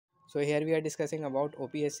So here we are discussing about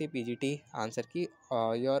OPSC PGT answer key.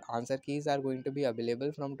 Your answer keys are going to be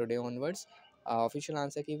available from today onwards. Official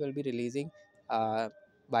answer key will be releasing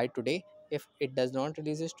by today. If it does not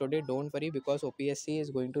releases today, don't worry, because OPSC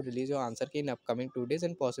is going to release your answer key in upcoming 2 days,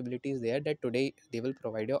 and possibility is there that today they will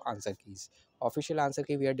provide your answer keys. Official answer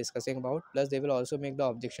key we are discussing about. Plus they will also make the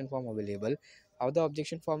objection form available. How the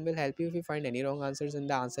objection form will help you: if you find any wrong answers in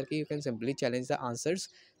the answer key, you can simply challenge the answers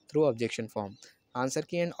through objection form. Answer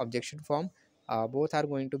key and objection form both are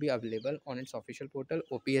going to be available on its official portal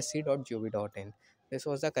opsc.gov.in. This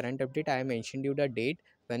was the current update. I mentioned you the date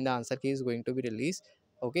when the answer key is going to be released.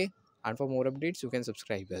 Okay, and for more updates you can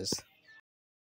subscribe us.